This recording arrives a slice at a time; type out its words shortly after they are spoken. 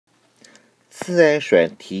自来水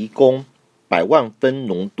提供100万分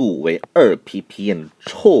浓度为2ppm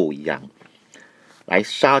臭氧来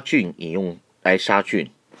杀菌，饮用来杀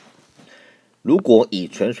菌。如果以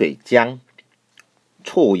纯水将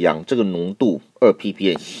臭氧这个浓度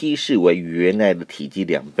2ppm稀释为原来的体积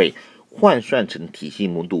2倍，换算成体积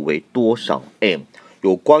浓度为多少 m？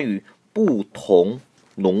 有关于不同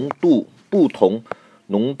浓度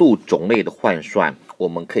种类的换算，我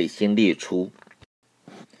们可以先列出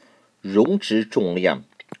溶质重量、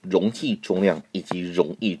溶剂重量以及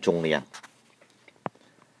溶液重量。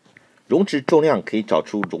溶质重量可以找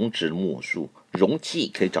出溶质末数，溶剂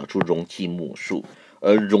可以找出溶剂末数，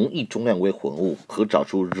而溶液重量为混物，可找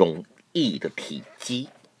出溶液的体积。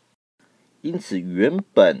因此，原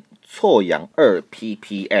本臭氧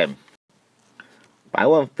2ppm 100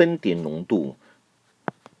万分点浓度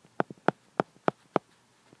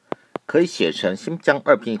可以写成，先将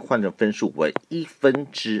2ppm 换成分数为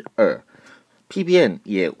2/1，ppm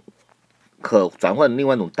也可转换另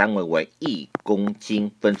外一种单位为1公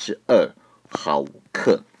斤分之2毫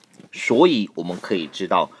克。所以我们可以知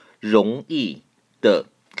道，溶液的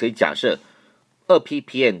可以假设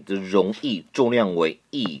2ppm 的溶液重量为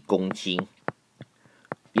1公斤，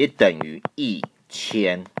也等于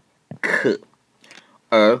1000克，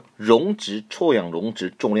而臭氧溶质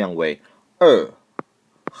重量为2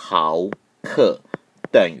毫克，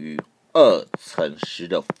等于2乘10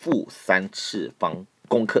的-3次方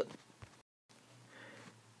公克。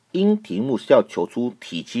因题目是要求出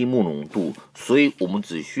体积末浓度，所以我们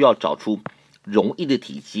只需要找出溶液的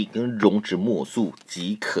体积跟溶质末数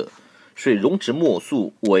即可。所以溶质末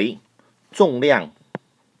数为重量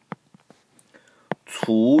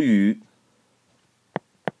除以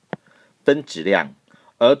分子量，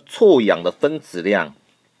而臭氧的分子量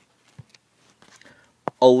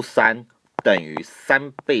O3 等于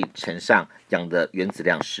3倍乘上氧的原子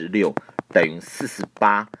量16，等于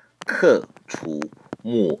48克除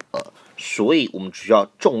摩尔。所以我们只需要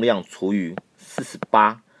重量除以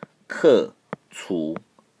48克除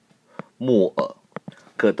摩尔，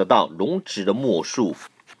可得到溶质的末数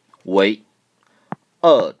为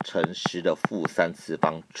2乘10的-3次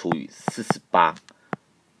方除以48，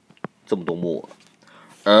这么多摩尔。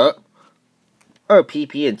而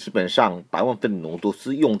2ppm 基本上100万分的浓度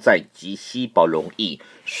是用在极稀薄溶液，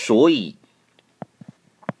所以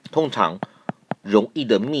通常溶液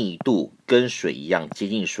的密度跟水一样接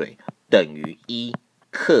近水，等于1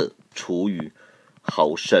克除以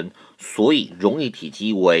毫升，所以溶液体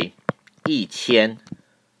积为1000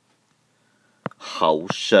毫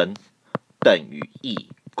升，等于1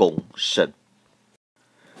公升。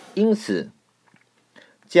因此，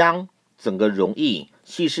将整个溶液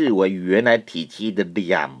稀释为原来体积的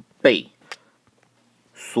2倍，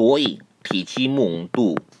所以体积末浓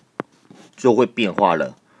度就会变化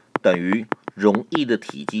了，等于溶液的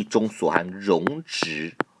体积中所含溶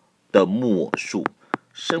质的末数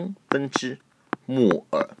升分之摩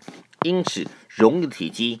尔。因此，溶液体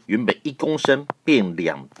积原本1公升变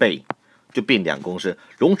2倍，就变2公升，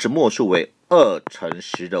溶质末数为2乘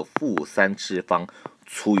10的-3次方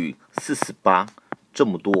除以48，这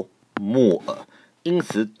么多摩尔，因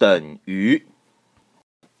此等于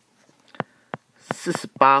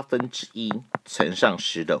1/48乘上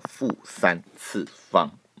10的-3次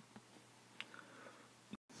方，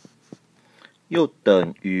又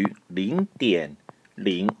等于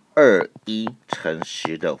0.021乘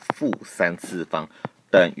10的-3次方，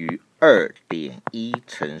等于2.1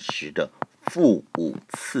乘10的-5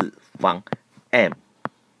次方 m。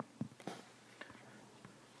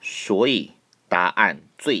所以答案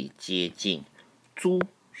最接近 D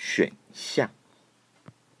选项。